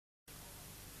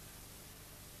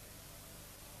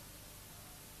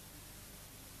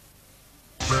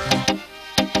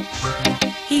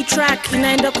Hii track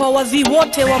inaenda kwa wazi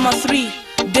wote wa ma3,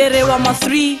 dere wa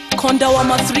ma3, konda wa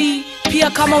ma3,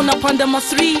 pia kama unapanda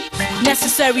ma3,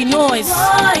 necessary noise.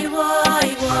 Boy,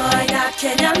 boy, boy, that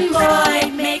Kenyan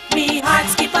boy make me heart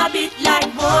skip a bit like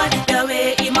boy. The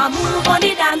way he move on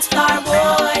the dance floor,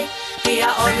 boy. He a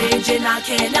original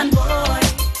Kenyan boy.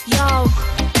 Yo,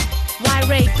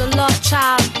 Y-Rate, the love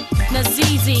child,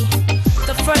 Noize,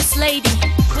 the first lady,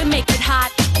 we make it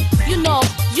hot.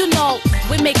 You know,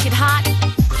 we make it hot.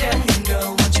 Kenyan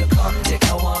girl, won't you come take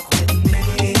a walk with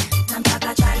me?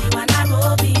 Namtaka Charlie wa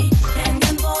Nairobi.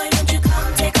 Kenyan boy, won't you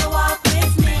come take a walk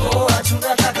with me? Oh,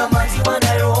 tunataka manzi wa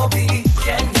Nairobi.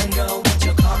 Kenyan girl, won't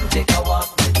you come take a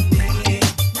walk with me?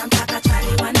 Namtaka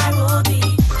Charlie wa Nairobi.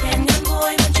 Kenyan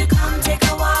boy, won't you come take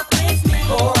a walk with me?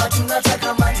 Oh,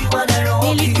 tunataka manzi wa Nairobi.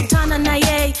 Nilikutana na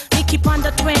yeye nikipanda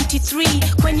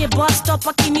 23 kwenye bus stop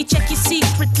akinicheki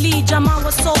secretly. Jamaa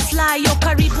was so fly, yo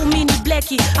karibu mini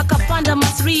bleki, akapanda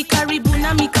ma3 karibu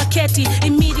na mikaketi.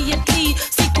 Immediately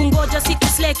sikungoja siku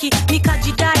sleki,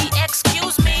 nikajidai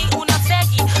excuse me una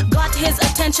fegi. Got his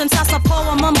attention, sasa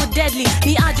power mambo deadly.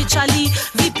 Ni aje Charlie,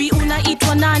 vipi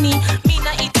unaitwa nani? Mi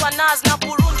naitwa Naz na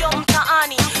Burundio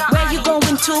mtaani. Where you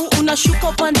going to? Unashuka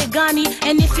upande gani?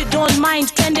 And if you don't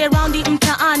mind, twende roundi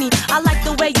mtaani. I like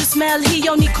the way you smell,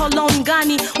 hiyo ni cologne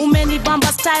gani? Umenibamba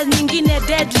style nyingine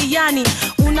deadly yani.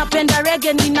 Unapenda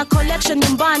reggae, nina collection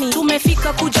nyumbani.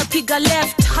 Tumefika kuja piga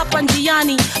left hapa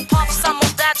njiani. Puff some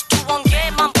of that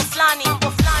tuongee mambo flani.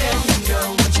 Kenyan girl,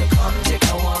 won't you come take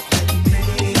a walk with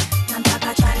me?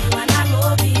 Namtaka Charlie wa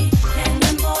Nairobi.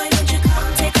 Kenyan boy, won't you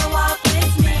come take a walk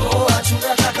with me? Oh,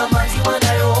 tunataka manzi wa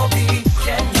Nairobi.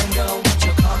 Kenyan girl, won't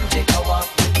you come take a walk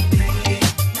with me?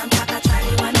 Namtaka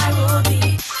Charlie wa Nairobi.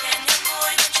 Kenyan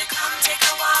boy, won't you come take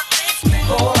a walk with me?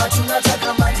 Oh,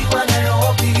 tunataka manzi wa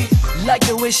Nairobi. Like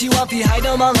the way she want to hide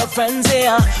among her friends,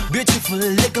 yeah. Beautiful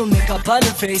little makeup on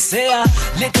her face, yeah.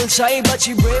 Little shy but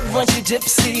she brave when she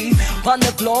gypsy. On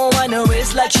the floor on her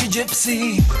waist like she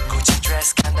gypsy. Gucci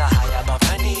dress kinda high above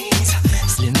her knees.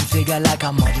 Slim figure like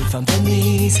a model from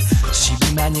Venice. She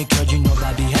be manicured, you know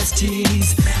baby has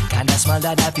teeth. Kinda smile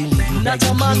that I feel you. Not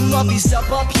a man want to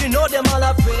step up, you know them all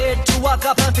afraid to walk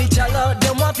up and feature her.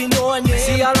 Them want to know her name.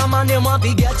 See her a man, them want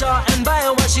to get her and buy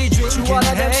her what she drink. To all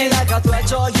of them she like a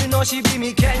threat, oh, you know she be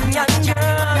me Kenyan girl.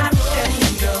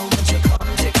 Kenyan girl, won't you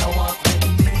come take a walk with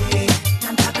me?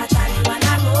 Namtaka Charlie wa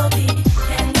Nairobi.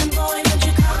 Kenyan boy, won't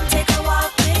you come take a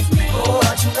walk with me? Oh,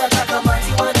 tunataka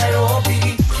manzi wa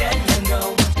Nairobi. Kenyan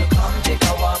girl, won't you come take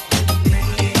a walk with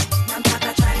me?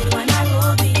 Namtaka Charlie wa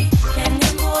Nairobi.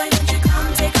 Kenyan boy, won't you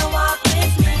come take a walk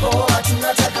with me? Oh,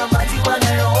 tunataka manzi wa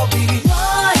Nairobi.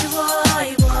 Boy, boy,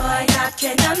 boy, that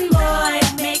Kenyan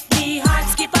boy make me heart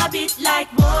skip a bit like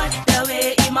boy. The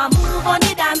way he move on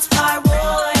the dance floor,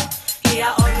 boy. He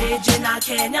a original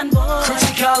Kenyan boy.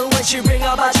 Critical when she bring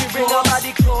her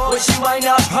body close. When she wind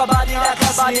up her body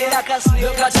like a snake.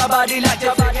 Look at her body like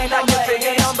the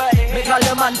figure number 8. Make all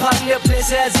the man pan the place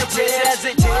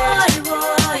hesitate. Boy,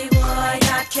 boy, boy,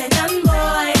 that Kenyan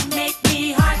boy make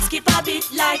me heart skip a bit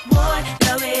like boy.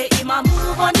 The way he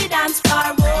move on the dance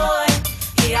floor, boy.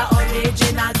 He a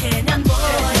original Kenyan boy.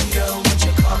 Kenyan girl, won't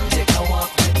you come take a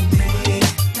walk with me?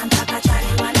 Namtaka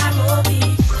Charlie wa Nairobi.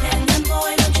 Kenyan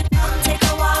boy, won't you come take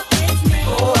a walk with me?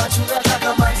 Oh,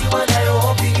 tunataka manzi wa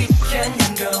Nairobi.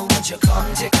 Kenyan girl, won't you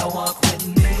come take a walk with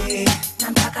me?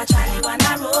 Namtaka Charlie wa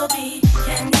Nairobi.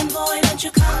 Kenyan boy, won't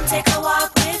you come take a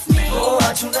walk with me? Oh,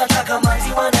 tunataka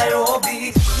manzi wa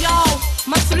Nairobi. Yo,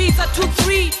 my 3s are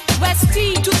 2-3, West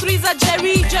T, 2-3s are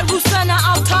Jerry, Jerusana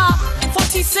out top,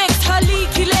 46 Hali,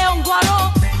 Kileo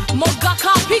Ngwaro,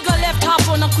 Mogaka, piga left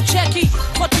hapo na kucheki,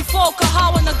 44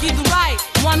 kahawa na Githurai,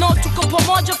 Mwano tuko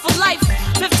pamoja for life,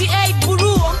 58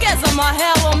 Buru, ongeza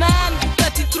mahewa man,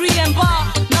 33 Mba,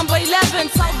 number 11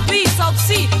 South B, South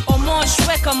C, Omosh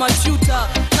weka majuta,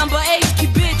 number 8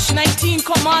 Kibich, 19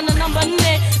 Komana, number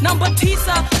 4, number 9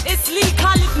 Isli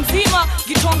Khalid Nzima,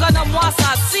 Gitonga na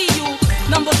Mwasa, see you,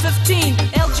 number 15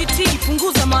 LGT,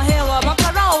 punguza mahewa,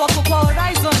 makarao wako kwa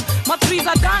horizon, ma3s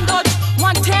are Dandoj,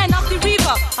 110 up the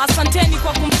river, asanteni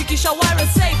kwa kumfikisha wire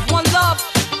safe, one love,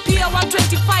 pia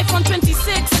 125,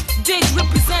 126, Dig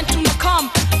represent tunakam,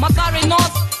 Magare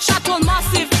North, Shuttle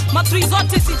Massive, ma3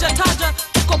 zote sijataja,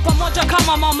 tuko pamoja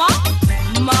kama mama,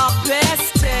 mabe.